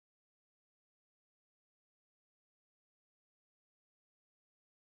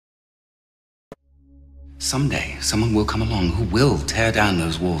Someday, someone will come along who will tear down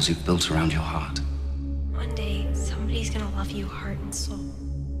those walls you've built around your heart. One day, somebody's gonna love you heart and soul.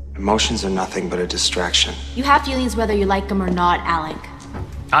 Emotions are nothing but a distraction. You have feelings whether you like them or not, Alec.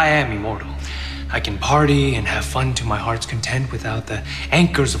 I am immortal. I can party and have fun to my heart's content without the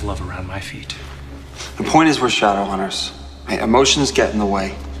anchors of love around my feet. The point is we're Shadowhunters. Right? Emotions get in the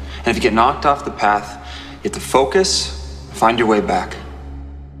way. And if you get knocked off the path, you have to focus and find your way back.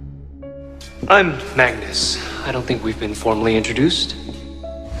 I'm Magnus. I don't think we've been formally introduced.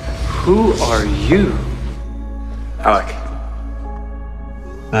 Who are you? Alec.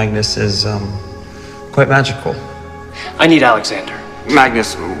 Magnus is, quite magical. I need Alexander.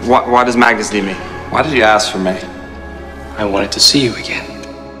 Magnus, why does Magnus need me? Why did you ask for me? I wanted to see you again.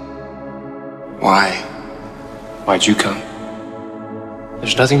 Why? Why'd you come?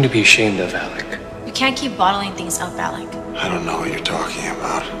 There's nothing to be ashamed of, Alec. You can't keep bottling things up, Alec. I don't know what you're talking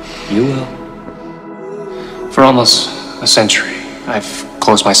about. You will. For almost a century, I've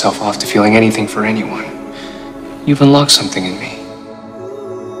closed myself off to feeling anything for anyone. You've unlocked something in me.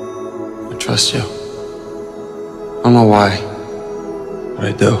 I trust you. I don't know why, but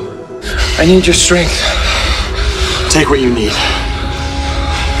I do. I need your strength. Take what you need.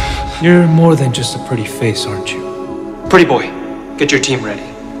 You're more than just a pretty face, aren't you? Pretty boy, get your team ready.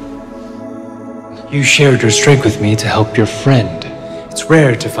 You shared your strength with me to help your friend. It's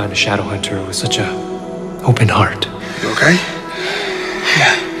rare to find a Shadowhunter with such a open heart. You okay?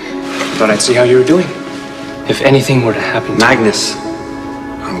 Yeah. Thought I'd see how you were doing. If anything were to happen to Magnus,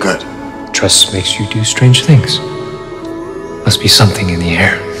 I'm good. Trust makes you do strange things. Must be something in the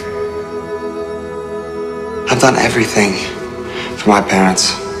air. I've done everything for my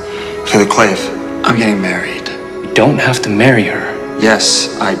parents, for the Clave. I'm getting married. You don't have to marry her.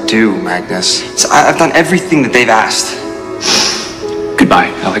 Yes, I do, Magnus. So I've done everything that they've asked.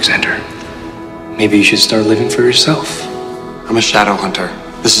 Goodbye, Alexander. Maybe you should start living for yourself. I'm a Shadowhunter.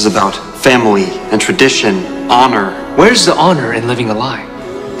 This is about family and tradition, honor. Where's the honor in living a lie?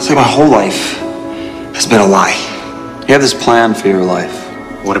 It's like my whole life has been a lie. You have this plan for your life.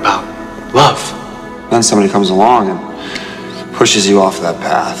 What about love? Then somebody comes along and pushes you off that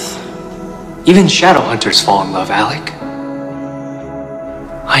path. Even Shadowhunters fall in love, Alec.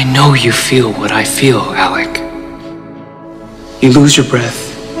 I know you feel what I feel, Alec. You lose your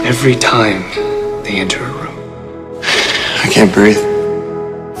breath every time they enter a room. I can't breathe.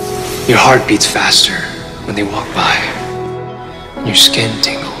 Your heart beats faster when they walk by. And your skin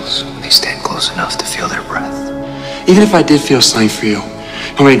tingles when they stand close enough to feel their breath. Even if I did feel something for you,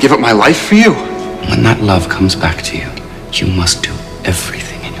 I'm going to give up my life for you? When that love comes back to you, you must do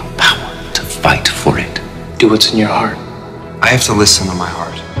everything in your power to fight for it. Do what's in your heart. I have to listen to my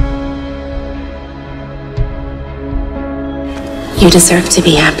heart. You deserve to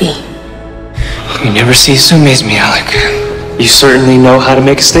be happy. You never cease to amaze me, Alec. You certainly know how to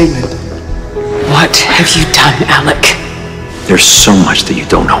make a statement. What have you done, Alec? There's so much that you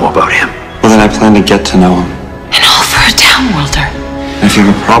don't know about him. Well, then I plan to get to know him. And all for a downworlder. And if you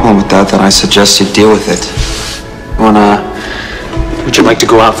have a problem with that, then I suggest you deal with it. Would you like to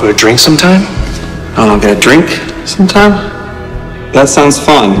go out for a drink sometime? I don't know, get a drink sometime? That sounds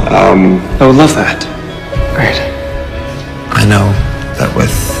fun. I would love that. Great. I know that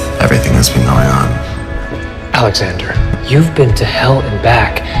with everything that's been going on. Alexander, you've been to hell and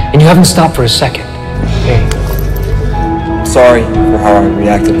back, and you haven't stopped for a second. Hey. Sorry for how I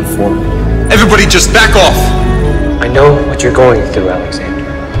reacted before. Everybody just back off! I know what you're going through, Alexander.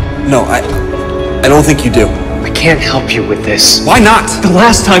 No, I don't think you do. I can't help you with this. Why not? The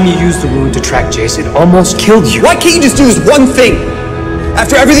last time you used the rune to track Jace, it almost killed you. Why can't you just do this one thing?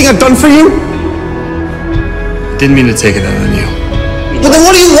 After everything I've done for you? Didn't mean to take it out on you. Well, then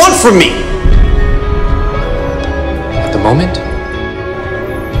what do you want from me? At the moment,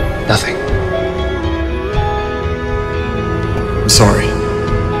 nothing. I'm sorry.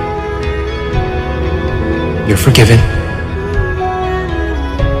 You're forgiven.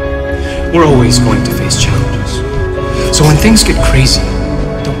 We're always going to face challenges. So when things get crazy,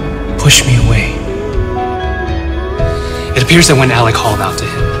 don't push me away. It appears that when Alec called out to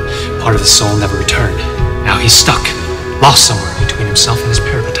him, part of his soul never returned. Now he's stuck, lost somewhere between himself and his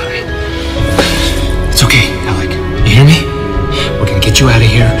parabatai. It's okay, Alec. You hear me? We're gonna get you out of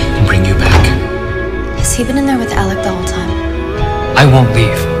here and bring you back. Has he been in there with Alec the whole time? I won't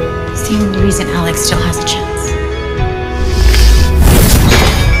leave. It's the only reason Alec still has a chance.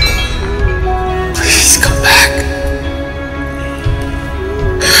 Please come back.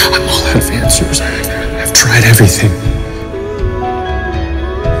 I'm all out of answers. I've tried everything.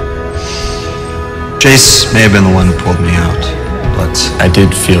 Jace may have been the one who pulled me out, but I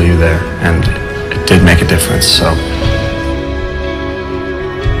did feel you there, and it did make a difference, so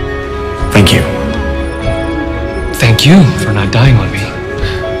thank you. Thank you for not dying on me.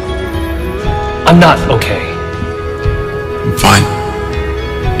 I'm not okay. I'm fine.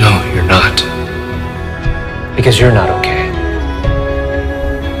 No, you're not. Because you're not okay.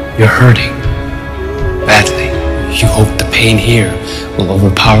 You're hurting. Badly. You hope the pain here will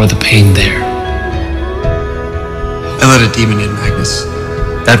overpower the pain there. I let a demon in, Magnus.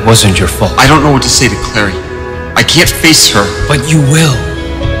 That wasn't your fault. I don't know what to say to Clary. I can't face her. But you will.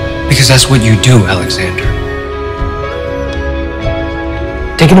 Because that's what you do, Alexander.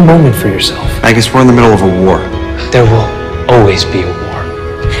 Taking a moment for yourself. I guess we're in the middle of a war. There will always be a war.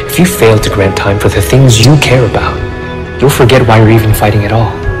 If you fail to grant time for the things you care about, you'll forget why you're even fighting at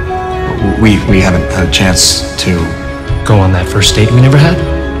all. We haven't had a chance to go on that first date we never had?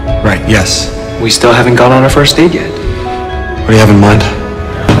 Right, yes. We still haven't gone on our first date yet. What do you have in mind?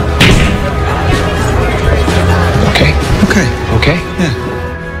 Okay. Okay. Yeah.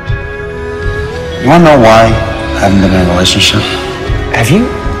 You wanna know why I haven't been in a relationship? Have you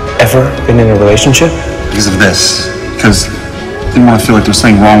ever been in a relationship? Because of this. Because I didn't want to feel like there was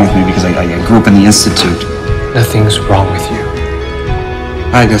something wrong with me because I grew up in the Institute. Nothing's wrong with you.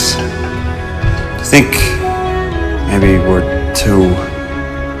 I guess. I think maybe we're too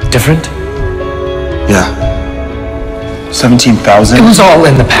different? Yeah. 17,000? It was all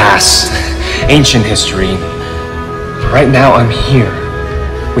in the past. Ancient history. Right now I'm here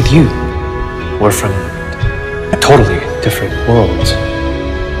with you. We're from totally different worlds.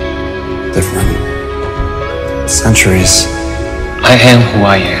 Different centuries. I am who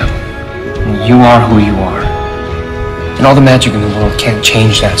I am. And you are who you are. And all the magic in the world can't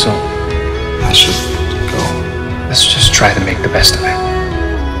change that, so I should go. Let's just try to make the best of it.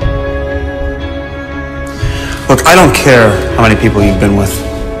 Look, I don't care how many people you've been with.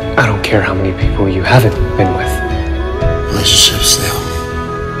 I don't care how many people you haven't been with. Relationships, they'll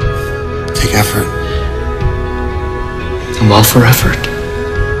take effort. I'm all for effort.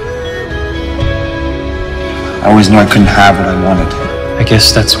 I always knew I couldn't have what I wanted. I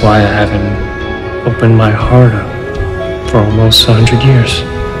guess that's why I haven't opened my heart up for almost 100 years.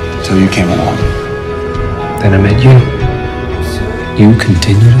 Until you came along. Then I met you. You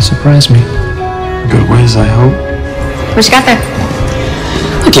continue to surprise me. Good ways, I hope. What you got there?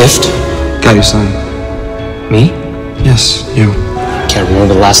 A gift. Got you something. Me? Yes, you. Can't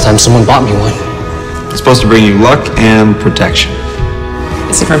remember the last time someone bought me one. It's supposed to bring you luck and protection.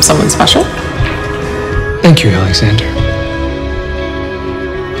 Is it from someone special? Thank you, Alexander.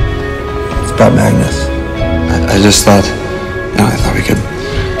 It's about Magnus. I just thought, I thought we could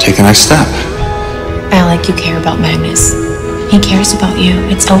take the next step. Alec, you care about Magnus. He cares about you.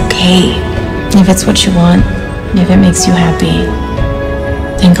 It's okay. If it's what you want, if it makes you happy,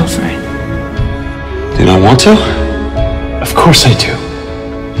 then go for it. Do you not want to? Of course I do.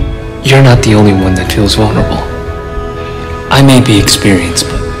 You're not the only one that feels vulnerable. I may be experienced,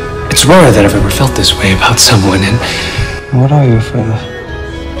 but it's rare that I've ever felt this way about someone, and What are you afraid of?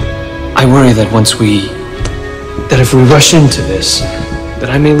 I worry that if we rush into this, that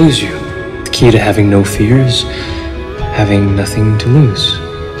I may lose you. The key to having no fears, having nothing to lose.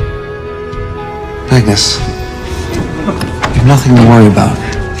 Magnus, you have nothing to worry about.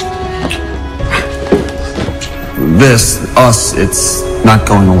 It's not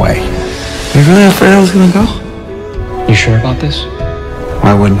going away. Are you really afraid I was gonna go? You sure about this?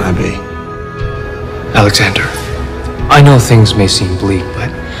 Why wouldn't I be? Alexander, I know things may seem bleak, but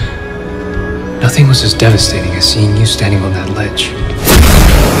nothing was as devastating as seeing you standing on that ledge.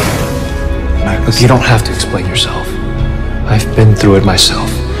 Look, you don't have to explain yourself. I've been through it myself.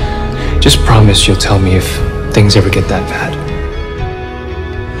 Just promise you'll tell me if things ever get that bad.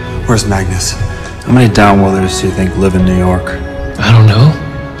 Where's Magnus? How many downworlders do you think live in New York? I don't know,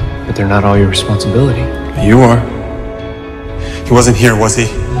 but they're not all your responsibility. You are. He wasn't here, was he?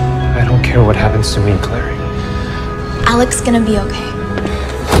 I don't care what happens to me, Clary. Alec's gonna be okay.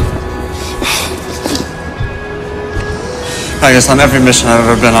 I guess on every mission I've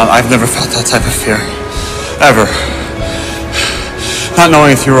ever been on, I've never felt that type of fear. Ever. Not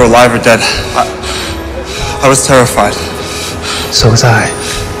knowing if you were alive or dead. I was terrified. So was I.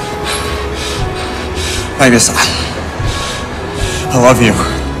 Magnus, I love you.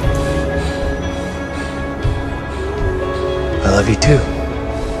 I love you too.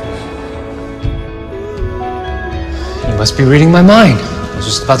 You must be reading my mind. I was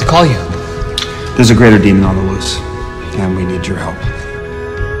just about to call you. There's a greater demon on the loose, and we need your help.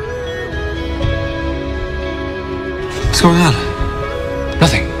 What's going on?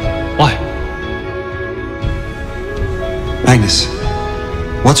 Nothing. Why? Magnus,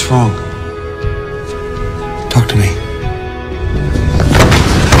 what's wrong? Talk to me.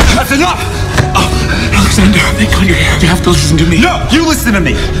 That's enough! Oh, Alexander, thank God you're here. You have to listen to me. No, you listen to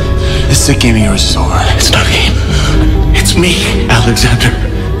me. This sick game of yours is over. It's not a game. It's me, Alexander.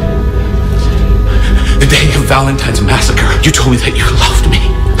 The day of Valentine's massacre, you told me that you loved me.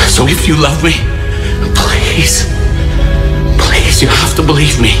 So if you love me, please, you have to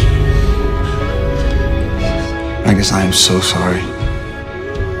believe me. Magnus, I am so sorry.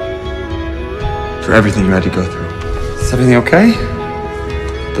 For everything you had to go through. Is everything okay?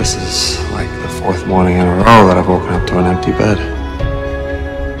 This is like the 4th morning in a row that I've woken up to an empty bed.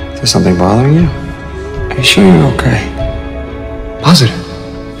 Is there something bothering you? Are you sure you're okay? Positive.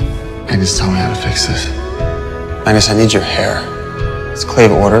 Magnus, tell me how to fix this. Magnus, I need your hair. It's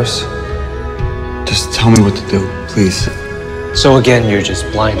Clave orders. Just tell me what to do, please. So again, you're just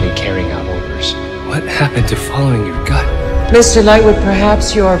blindly carrying out orders. What happened to following your gut? Mr. Lightwood,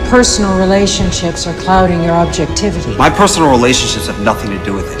 perhaps your personal relationships are clouding your objectivity. My personal relationships have nothing to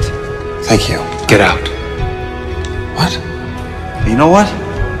do with it. Thank you. Get out. What? You know what?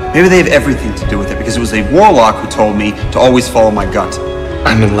 Maybe they have everything to do with it because it was a warlock who told me to always follow my gut.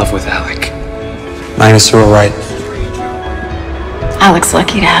 I'm in love with Alec. Magnus, you were right. Alec's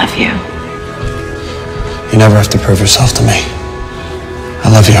lucky to have you. You never have to prove yourself to me. I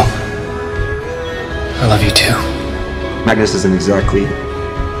love you. I love you too. Magnus isn't exactly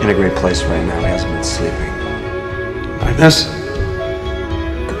in a great place right now. He hasn't been sleeping. Magnus?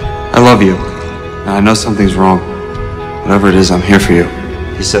 I love you. And I know something's wrong. Whatever it is, I'm here for you.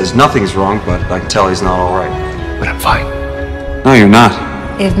 He says nothing's wrong, but I can tell he's not all right. But I'm fine. No, you're not.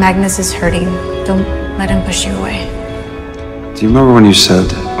 If Magnus is hurting, don't let him push you away. Do you remember when you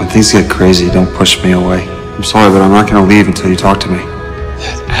said, when things get crazy, don't push me away? I'm sorry, but I'm not going to leave until you talk to me.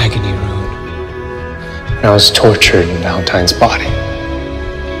 That agony room. When I was tortured in Valentine's body.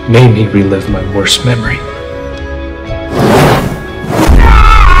 Made me relive my worst memory.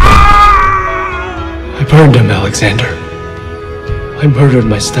 I burned him, Alexander. I murdered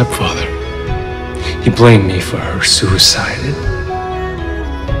my stepfather. He blamed me for her suicide.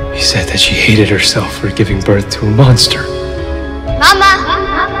 He said that she hated herself for giving birth to a monster. Mama!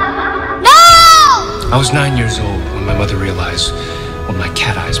 No! I was 9 years old when my mother realized what my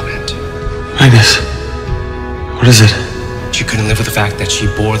cat eyes meant. Magnus, what is it? She couldn't live with the fact that she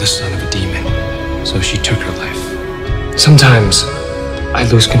bore the son of a demon, so she took her life. Sometimes I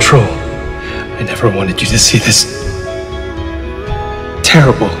lose control. I never wanted you to see this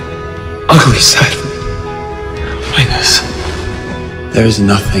terrible, ugly side of me. Magnus, there is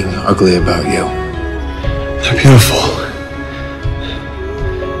nothing ugly about you. They're beautiful.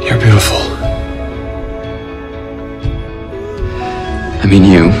 You're beautiful. I mean,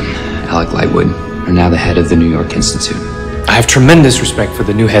 you, Alec Lightwood, are now the head of the New York Institute. I have tremendous respect for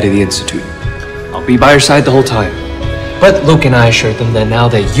the new head of the Institute. I'll be by your side the whole time. But Luke and I assured them that now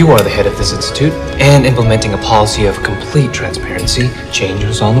that you are the head of this institute and implementing a policy of complete transparency, change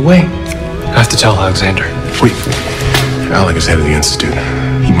was on the way. I have to tell Alexander. Wait, Alec is head of the institute.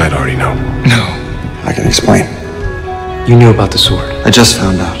 He might already know. No. I can explain. You knew about the sword. I just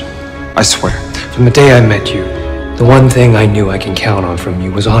found out. I swear. From the day I met you, the one thing I knew I can count on from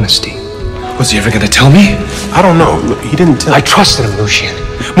you was honesty. Was he ever gonna tell me? I don't know. He didn't tell. I trusted him, Lucian.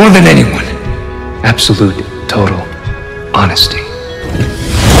 More than anyone. Absolute, total honesty.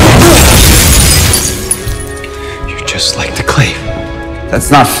 You're just like the clay.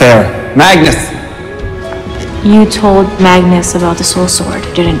 That's not fair. Magnus! You told Magnus about the soul sword,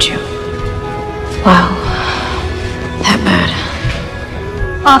 didn't you? Wow. That bad.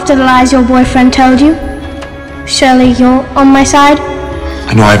 After the lies your boyfriend told you, surely you're on my side?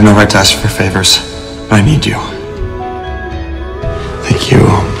 I know I have no right to ask for favors, but I need you. Thank you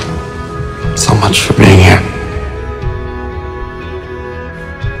so much for being here.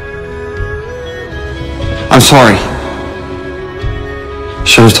 I'm sorry. I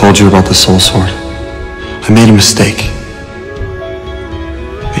should have told you about the soul sword. I made a mistake.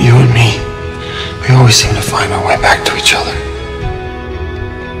 But you and me, we always seem to find our way back to each other.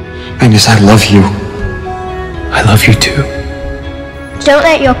 Magnus, I love you. I love you too. Don't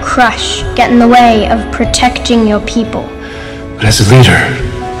let your crush get in the way of protecting your people. But as a leader,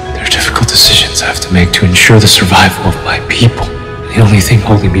 there are difficult decisions I have to make to ensure the survival of my people. The only thing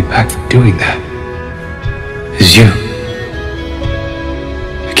holding me back from doing that is you.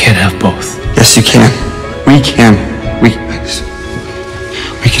 I can't have both. Yes, you can. We can. We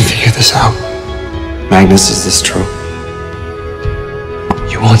can figure this out. Magnus, is this true?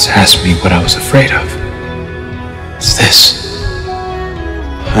 You once asked me what I was afraid of. It's this.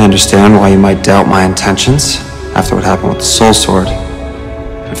 I understand why you might doubt my intentions after what happened with the soul sword.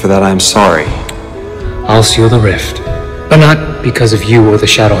 And for that, I am sorry. I'll seal the rift. But not because of you or the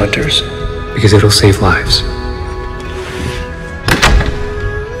Shadowhunters, because it'll save lives.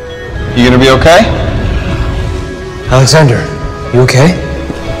 You gonna be okay? Alexander, you okay?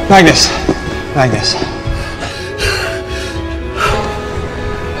 Magnus.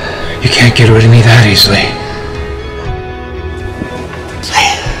 You can't get rid of me that easily.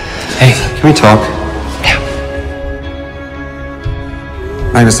 Hey. Can we talk? Yeah.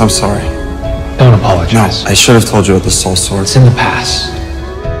 Magnus, I'm sorry. Don't apologize. No, I should have told you about the soul sword. It's in the past.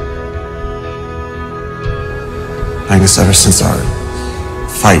 Magnus, ever since our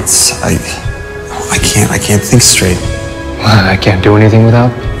fights, I can't think straight. Well, I can't do anything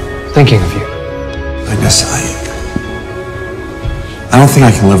without thinking of you. Magnus, I don't think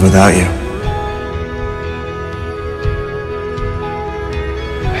I can live without you.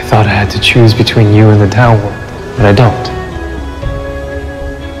 I thought I had to choose between you and the town world, but I don't.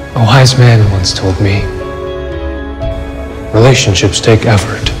 A wise man once told me, relationships take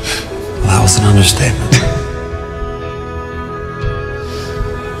effort. Well, that was an understatement.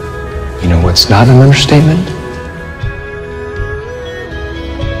 You know what's not an understatement?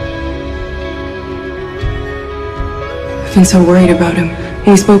 I've been so worried about him.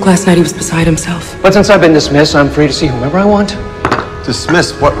 When we spoke last night, he was beside himself. But since I've been dismissed, I'm free to see whomever I want.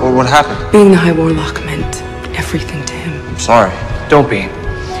 Dismissed? What happened? Being the High Warlock meant everything to him. I'm sorry. Don't be.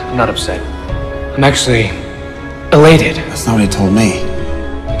 I'm not upset. I'm actually elated. That's not what he told me.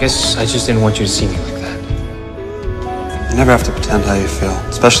 I guess I just didn't want you to see me like that. You never have to pretend how you feel,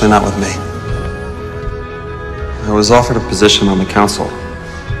 especially not with me. I was offered a position on the council.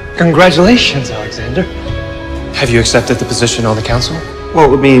 Congratulations, Alexander. Have you accepted the position on the council? Well, it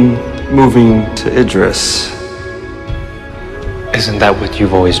would mean moving to Idris. Isn't that what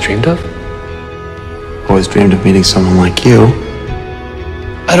you've always dreamed of? Always dreamed of meeting someone like you.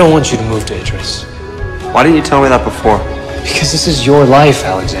 I don't want you to move to Idris. Why didn't you tell me that before? Because this is your life,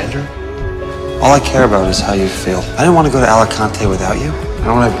 Alexander. All I care about is how you feel. I didn't want to go to Alicante without you.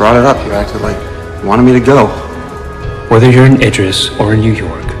 And when I brought it up, you acted like you wanted me to go. Whether you're in Idris or in New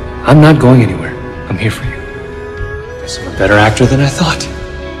York, I'm not going anywhere. I'm here for you. Guess I'm a better actor than I thought.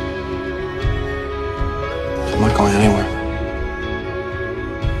 I'm not going anywhere.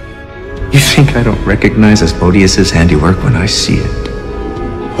 You think I don't recognize Asmodeus' handiwork when I see it?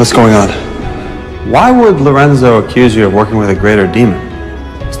 What's going on? Why would Lorenzo accuse you of working with a greater demon?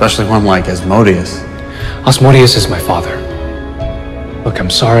 Especially one like Asmodeus. Asmodeus is my father. Look, I'm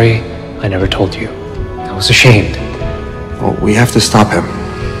sorry I never told you. I was ashamed. Well, we have to stop him.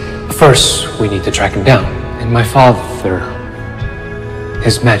 First, we need to track him down. And my father,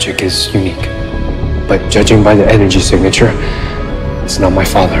 his magic is unique. But judging by the energy signature, it's not my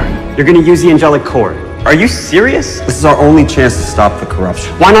father. You're gonna use the angelic cord. Are you serious? This is our only chance to stop the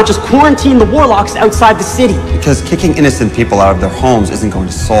corruption. Why not just quarantine the warlocks outside the city? Because kicking innocent people out of their homes isn't going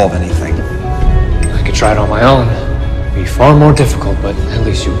to solve anything. I could try it on my own. It'd be far more difficult, but at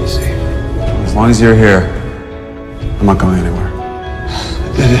least you'll be safe. As long as you're here, I'm not going anywhere.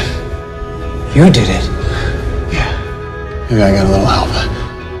 I did it. You did it? Yeah. Maybe I got a little help.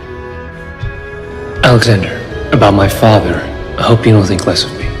 Alexander, about my father, I hope you don't think less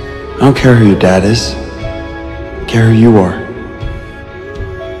of me. I don't care who your dad is. I care who you are.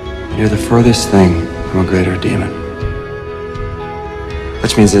 You're the furthest thing from a greater demon.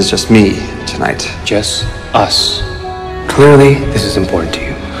 Which means it's just me tonight. Just us. Clearly, this is important to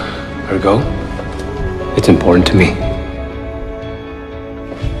you. Ergo, it's important to me.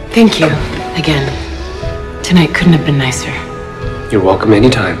 Thank you, again. Tonight couldn't have been nicer. You're welcome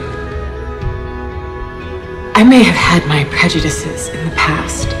anytime. I may have had my prejudices in the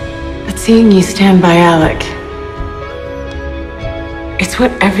past, but seeing you stand by Alec, it's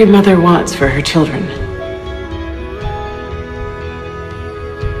what every mother wants for her children.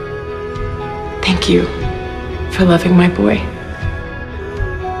 Thank you for loving my boy.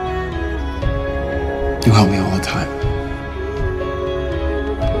 You help me all the time.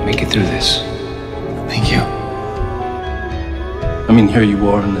 Make it through this. Thank you. I mean, here you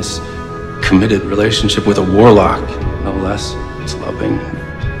are in this committed relationship with a warlock, no less. It's loving,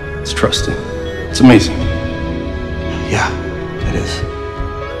 it's trusting. It's amazing. Yeah, it is.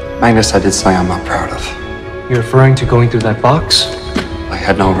 Magnus, I did something I'm not proud of. You're referring to going through that box? I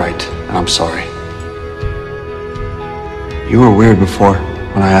had no right, and I'm sorry. You were weird before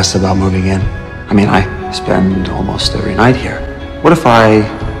when I asked about moving in. I mean, I spend almost every night here. What if I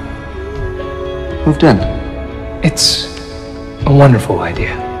moved in? It's a wonderful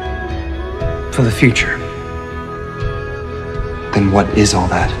idea. For the future. Then what is all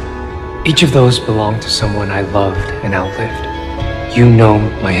that? Each of those belong to someone I loved and outlived. You know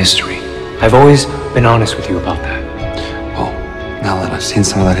my history. I've always been honest with you about that. Well, now that I've seen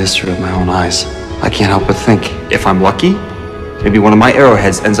some of that history with my own eyes, I can't help but think, if I'm lucky, maybe one of my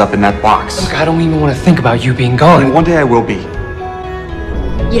arrowheads ends up in that box. Look, I don't even want to think about you being gone. And one day I will be.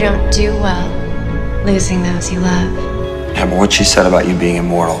 You don't do well losing those you love. Yeah, but what she said about you being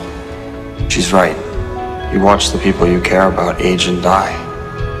immortal, she's right. You watch the people you care about age and die.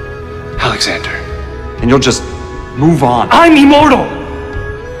 Alexander. And you'll just move on. I'm immortal!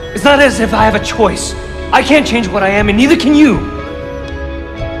 It's not as if I have a choice. I can't change what I am, and neither can you.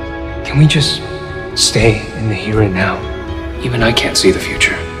 Can we just stay in the here and now? Even I can't see the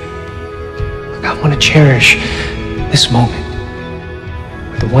future. Look, I want to cherish this moment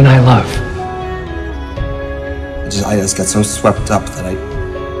with the one I love. I just got so swept up that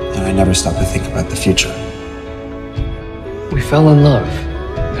I never stopped to think about the future. We fell in love.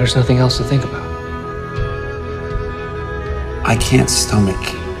 There's nothing else to think about. I can't stomach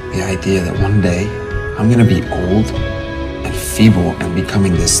the idea that one day I'm gonna be old and feeble and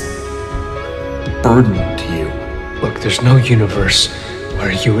becoming this burden to you. Look, there's no universe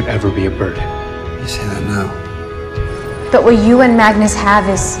where you would ever be a burden. You say that now. But what you and Magnus have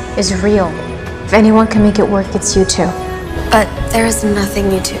is real. If anyone can make it work, it's you two. But there is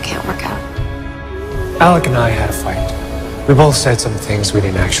nothing you two can't work out. Alec and I had a fight. We both said some things we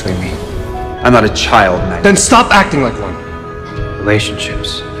didn't actually mean. I'm not a child, Magnus. Then stop acting like one.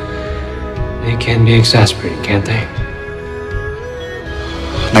 Relationships. They can be exasperating, can't they?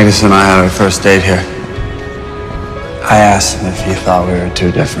 Magnus and I had our first date here. I asked him if he thought we were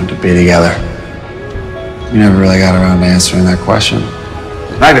too different to be together. We never really got around to answering that question.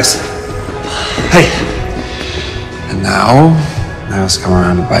 Magnus! Hey! And now it's come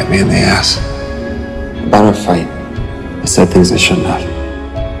around to bite me in the ass. About our fight, I said things I shouldn't have.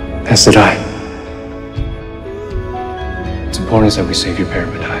 As did I. It's important that we save your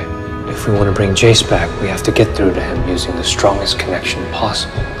Pyramidite. If we want to bring Jace back, we have to get through to him using the strongest connection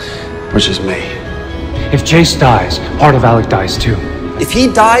possible. Which is me. If Jace dies, part of Alec dies too. If he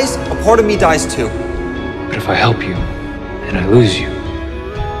dies, a part of me dies too. But if I help you, and I lose you...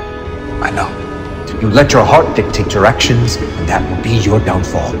 I know. You let your heart dictate your actions, and that will be your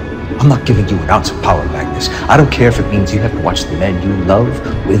downfall. I'm not giving you an ounce of power, Magnus. I don't care if it means you have to watch the men you love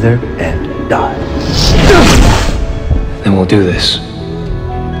wither and die. Then we'll do this.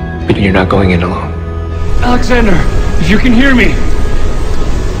 But you're not going in alone. Alexander, if you can hear me,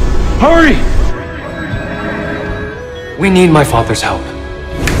 hurry! We need my father's help.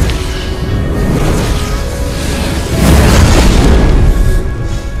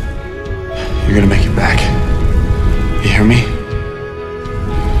 You're gonna make it back. You hear me?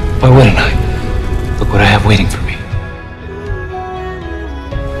 Why wouldn't I? Look what I have waiting for me.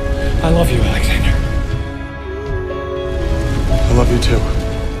 I love you, Alexander. I love you too.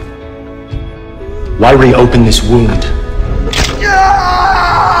 Why reopen this wound?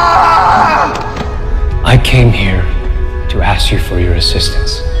 I came here to ask you for your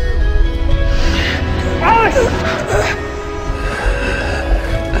assistance.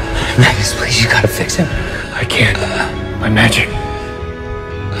 Magnus, please, you gotta fix him. I can't. My magic.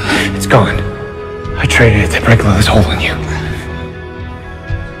 It's gone. I traded it to break this hole in you.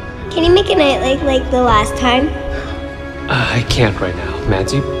 Can you make a night like the last time? I can't right now,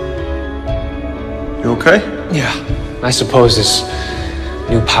 Madsy. You okay? Yeah. I suppose this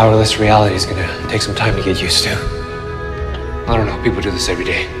new powerless reality is gonna take some time to get used to. I don't know, people do this every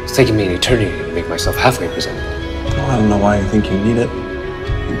day. It's taking me an eternity to make myself halfway presentable. Oh, I don't know why you think you need it.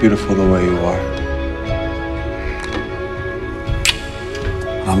 You're beautiful the way you are.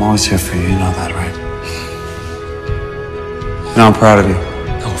 I'm always here for you, you know that, right? And I'm proud of you.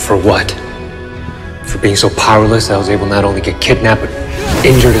 Oh, for what? For being so powerless that I was able not only get kidnapped, but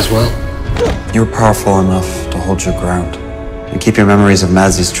injured as well? You were powerful enough to hold your ground. And keep your memories of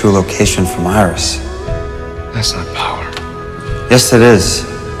Madsy's true location from Iris. That's not power. Yes, it is,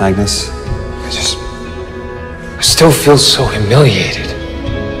 Magnus. I still feel so humiliated.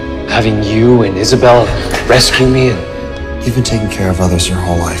 Having you and Isabel rescue me and... You've been taking care of others your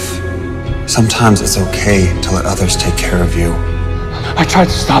whole life. Sometimes it's okay to let others take care of you. I tried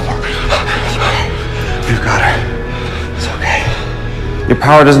to stop her. We've got her. It's okay. Your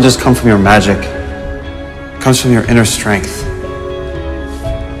power doesn't just come from your magic. It comes from your inner strength.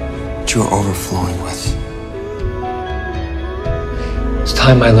 That you are overflowing with. It's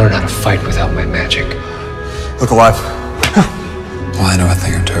time I learn how to fight without my magic. Look alive. Well, I know a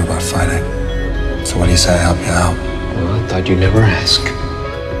thing or two about fighting. So what do you say I help you out? Well, I thought you'd never ask.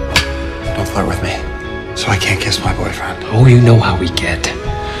 Don't flirt with me, so I can't kiss my boyfriend. Oh, you know how we get.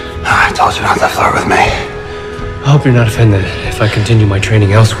 I told you not to flirt with me. I hope you're not offended if I continue my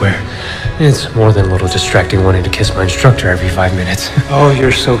training elsewhere It's more than a little distracting wanting to kiss my instructor every 5 minutes. Oh,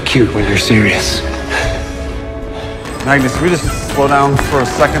 you're so cute when you're serious. Magnus, can we just slow down for a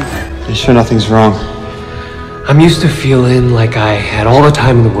second? You sure nothing's wrong? I'm used to feeling like I had all the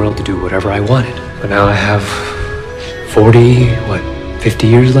time in the world to do whatever I wanted. But now I have 50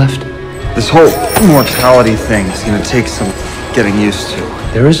 years left? This whole mortality thing is gonna take some getting used to.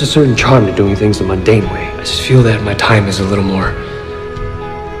 There is a certain charm to doing things the mundane way. I just feel that my time is a little more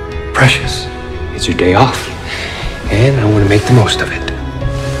precious. It's your day off, and I want to make the most of it.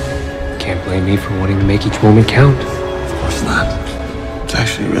 Can't blame me for wanting to make each moment count. Of course not. It's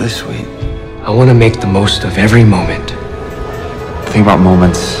actually really sweet. I want to make the most of every moment. The thing about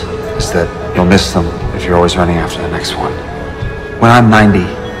moments is that you'll miss them if you're always running after the next one. When I'm 90,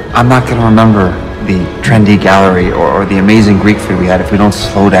 I'm not going to remember the trendy gallery or the amazing Greek food we had if we don't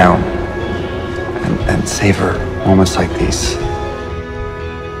slow down and savor moments like these.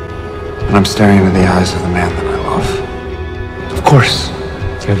 And I'm staring into the eyes of the man that I love. Of course.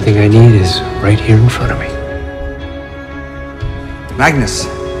 Everything I need is right here in front of me. Magnus,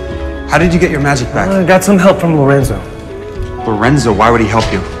 how did you get your magic back? I got some help from Lorenzo. Lorenzo, why would he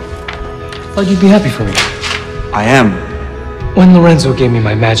help you? Thought you'd be happy for me. I am. When Lorenzo gave me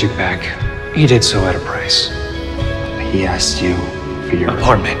my magic back, he did so at a price. He asked you for your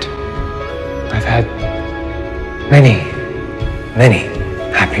apartment. I've had many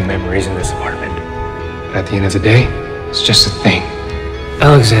happy memories in this apartment. But at the end of the day, it's just a thing.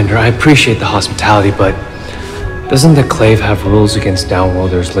 Alexander, I appreciate the hospitality, but doesn't the Clave have rules against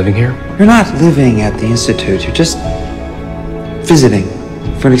downworlders living here? You're not living at the Institute. You're just visiting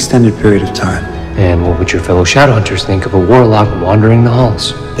for an extended period of time. And what would your fellow Shadowhunters think of a warlock wandering the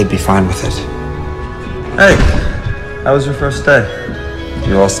halls? They'd be fine with it. Hey, how was your first day?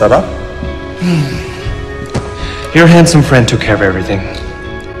 You all set up? Your handsome friend took care of everything.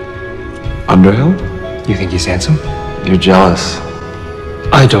 Underhill? You think he's handsome? You're jealous.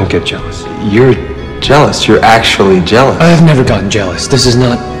 I don't get jealous. You're jealous. You're actually jealous. I have never gotten jealous. This is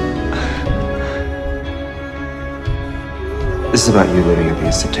not... This is about you living at the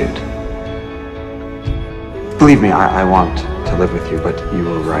Institute. Believe me, I want to live with you, but you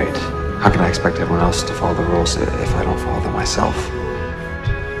were right. How can I expect everyone else to follow the rules if I don't follow them myself?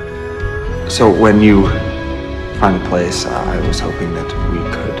 So when you find a place, I was hoping that we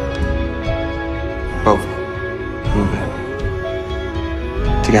could both move in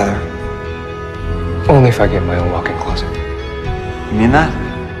together. Only if I get my own walk-in closet. You mean that?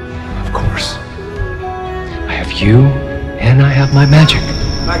 Of course. I have you, and I have my magic.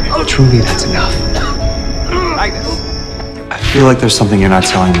 Magnus. Truly, that's enough. Magnus. I feel like there's something you're not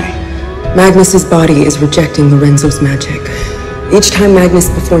telling me. Magnus's body is rejecting Lorenzo's magic. Each time Magnus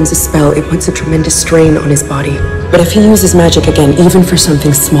performs a spell, it puts a tremendous strain on his body. But if he uses magic again, even for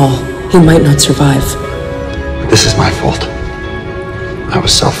something small, he might not survive. This is my fault. I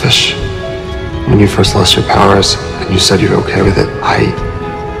was selfish. When you first lost your powers and you said you were okay with it, I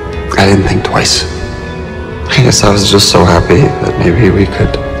didn't think twice. I guess I was just so happy that maybe we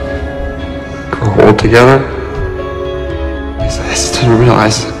could grow old together. I just didn't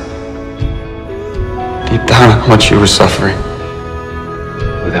realize deep down how much you were suffering.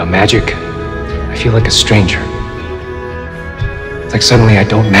 Without magic, I feel like a stranger. It's like suddenly I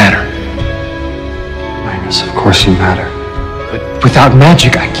don't matter. Magnus, of course you matter. But without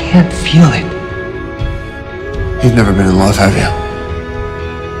magic, I can't feel it. You've never been in love, have you?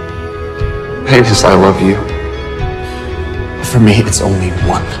 Magnus, I love you. For me, it's only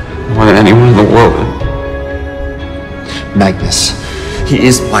one. More than anyone in the world. Magnus, he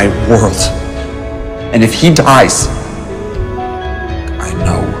is my world. And if he dies, I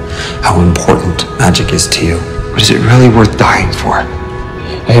know how important magic is to you. But is it really worth dying for?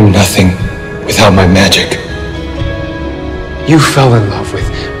 I am nothing without my magic. You fell in love with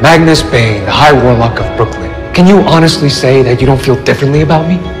Magnus Bane, the High Warlock of Brooklyn. Can you honestly say that you don't feel differently about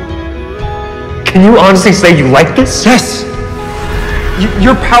me? Can you honestly say you like this? Yes!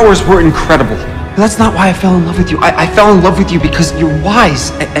 Your powers were incredible. But that's not why I fell in love with you. I fell in love with you because you're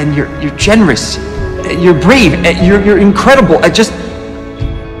wise and you're generous. You're brave. You're incredible.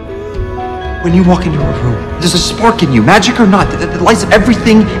 When you walk into a room, there's a spark in you, magic or not, that lights up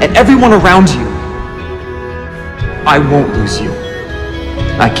everything and everyone around you. I won't lose you.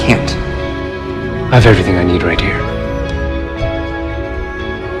 I can't. I have everything I need right here.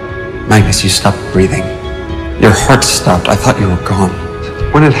 Magnus, you stopped breathing. Your heart stopped. I thought you were gone.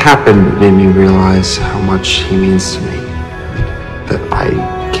 When it happened, it made me realize how much he means to me. That I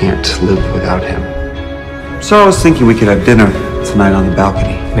can't live without him. So I was thinking we could have dinner tonight on the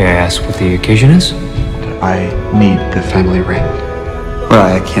balcony. May I ask what the occasion is? I need the family ring. What,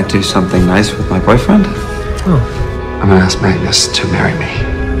 I can't do something nice with my boyfriend? Oh. I'm gonna ask Magnus to marry me.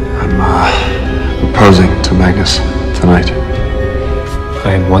 I'm proposing to Magnus tonight.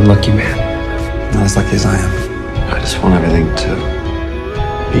 I am one lucky man. Not as lucky as I am. I just want everything to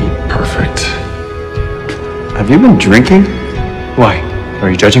be perfect. Have you been drinking? Why? Are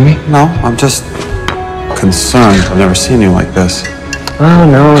you judging me? No, I'm just concerned. I've never seen you like this. Oh,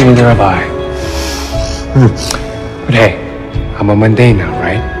 no, neither have I. But hey, I'm a mundane now,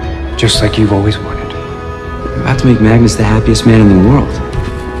 right? Just like you've always wanted. You're about to make Magnus the happiest man in the world.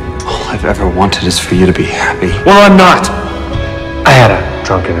 All I've ever wanted is for you to be happy. Well, I'm not. I had a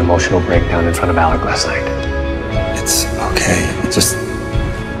drunken emotional breakdown in front of Alec last night. It's okay.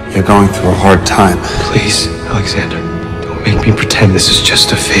 You're going through a hard time. Please, Alexander, don't make me pretend this is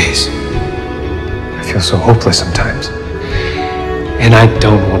just a phase. I feel so hopeless sometimes. And I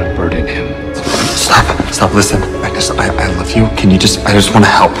don't want to burden him. Stop, listen. Magnus, I love you. I just want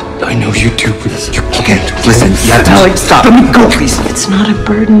to help. I know you do, but Okay, listen. Alec, stop. Let me go, please. It's not a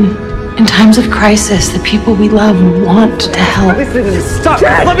burden. In times of crisis, the people we love want to help. Stop!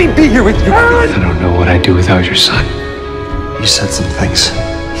 Dad. Let me be here with you. I don't know what I'd do without your son. You said some things.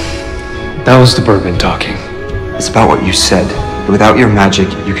 That was the bourbon talking. It's about what you said. Without your magic,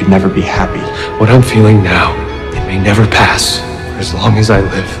 you could never be happy. What I'm feeling now, it may never pass for as long as I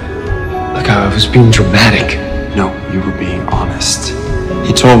live. Like I was being dramatic. No, you were being honest.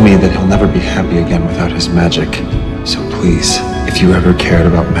 He told me that he'll never be happy again without his magic. So please, if you ever cared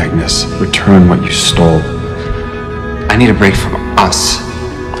about Magnus, return what you stole. I need a break from us.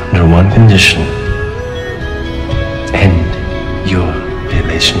 Under one condition. End your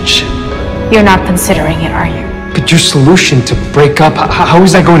relationship. You're not considering it, are you? But your solution to break up, how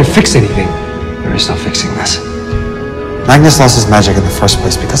is that going to fix anything? There is no fixing this. Magnus lost his magic in the first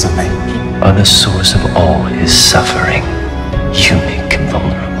place because of me. Are the source of all his suffering. You make him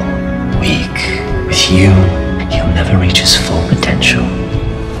vulnerable, weak. With you, he'll never reach his full potential.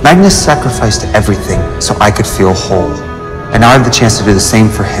 Magnus sacrificed everything so I could feel whole. And now I have the chance to do the same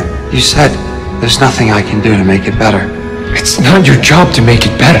for him. You said there's nothing I can do to make it better. It's not your job to make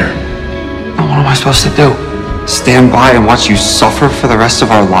it better. Then what am I supposed to do? Stand by and watch you suffer for the rest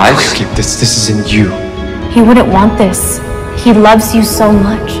of our lives? Okay, this isn't you. He wouldn't want this. He loves you so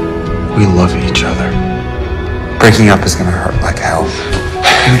much. We love each other. Breaking up is gonna hurt like hell.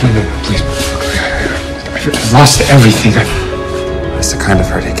 No, please. I've lost everything. It's the kind of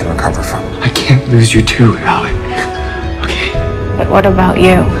hurt he can recover from. I can't lose you too, Alec. Okay. But what about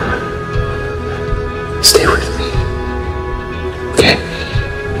you? Stay with me. Okay?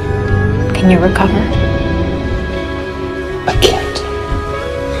 Can you recover? I can't.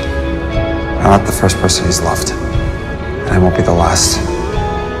 I'm not the first person he's loved. And I won't be the last.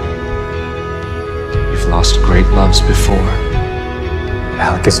 You've lost great loves before.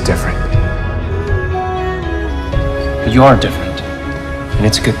 Alec is different. But you are different. And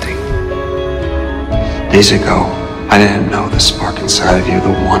it's a good thing. Days ago, I didn't know the spark inside of you,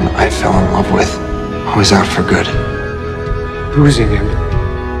 the one I fell in love with. I was out for good. Losing him.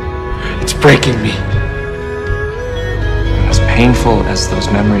 It's breaking me. As painful as those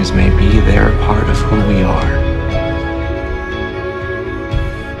memories may be, they're a part of who we are.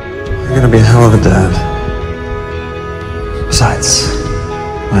 You're gonna be a hell of a dad. Besides,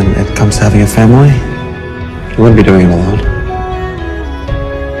 when it comes to having a family, you wouldn't be doing it alone.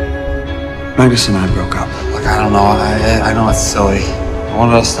 Magnus and I broke up. Look, I don't know, I know it's silly. I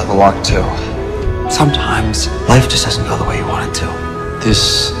wanted us to have a luck too. Sometimes, life just doesn't go the way you want it to.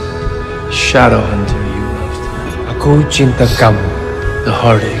 This Shadowhunter you loved, Ako cinta kamu. the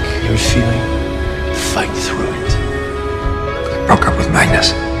heartache you're feeling, fight through it. I broke up with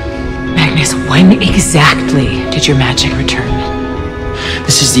Magnus. Magnus, when exactly did your magic return?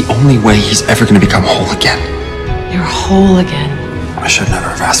 This is the only way he's ever gonna become whole again. You're whole again. I should never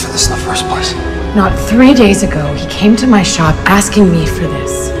have asked for this in the first place. Not 3 days ago, he came to my shop asking me for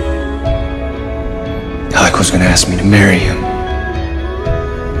this. Alec was gonna ask me to marry him.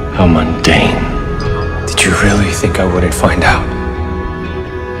 How mundane. Did you really think I wouldn't find out?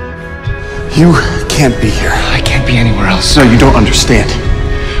 You can't be here. I can't be anywhere else. No, you don't understand.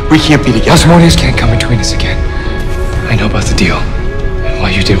 We can't be together. Osmodeus can't come between us again. I know about the deal and why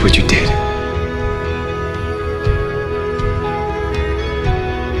you did what you did.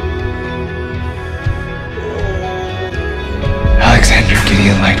 Alexander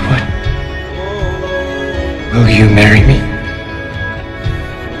Gideon Lightwood, will you marry me?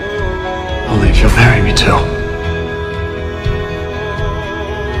 Only if you'll marry me too.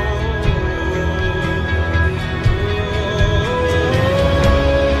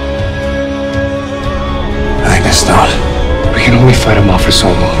 Magnus, don't. We can only fight them off for so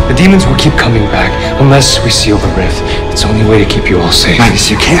long. The demons will keep coming back unless we seal the rift. It's the only way to keep you all safe.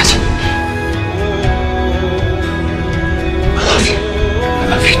 Magnus, you can't. I love you. I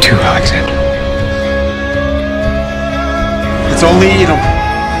love you too, Alexander. It's only Edom.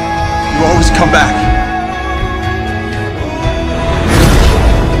 You always come back.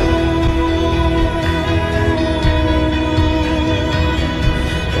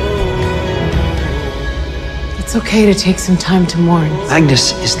 It's okay to take some time to mourn.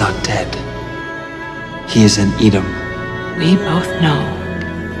 Magnus is not dead. He is in Edom. We both know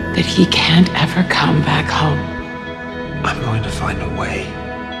that he can't ever come back home. I'm going to find a way.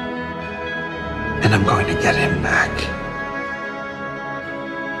 And I'm going to get him back.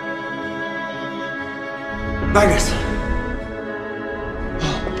 Magnus!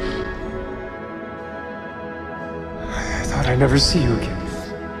 I thought I'd never see you again.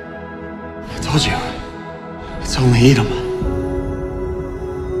 I told you. It's only Edom.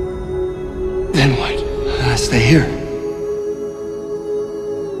 Then what? I stay here.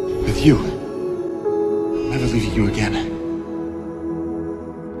 With you. I'm never leaving you again.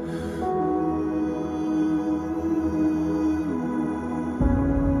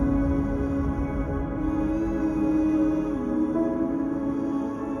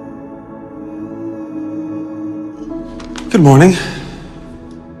 Good morning.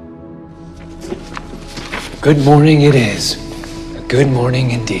 Good morning it is. A good morning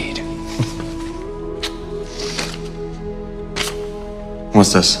indeed.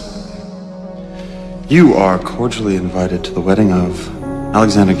 What's this? You are cordially invited to the wedding of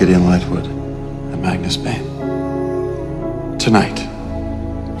Alexander Gideon Lightwood and Magnus Bane. Tonight.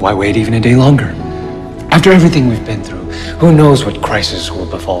 Why wait even a day longer? After everything we've been through, who knows what crisis will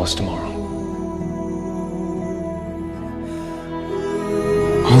befall us tomorrow?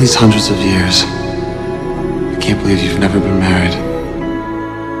 All these hundreds of years. I can't believe you've never been married.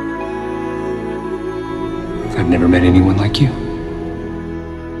 I've never met anyone like you.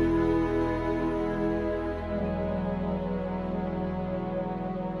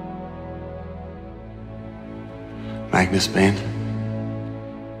 Magnus Bane?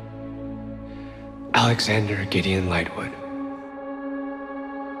 Alexander Gideon Lightwood.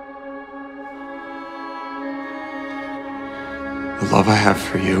 The love I have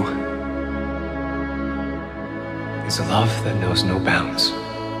for you is a love that knows no bounds.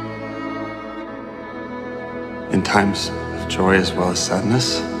 In times of joy as well as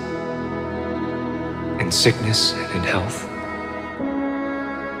sadness. In sickness and in health.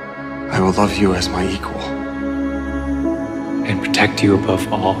 I will love you as my equal. And protect you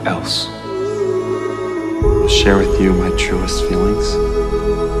above all else. I'll share with you my truest feelings.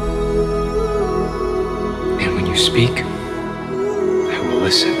 And when you speak, I will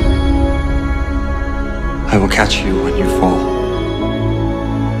listen. I will catch you when you fall.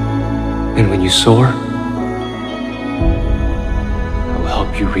 And when you soar, I will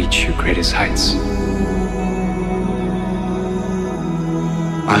help you reach your greatest heights.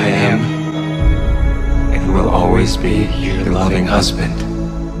 I am, and will always be, your loving husband.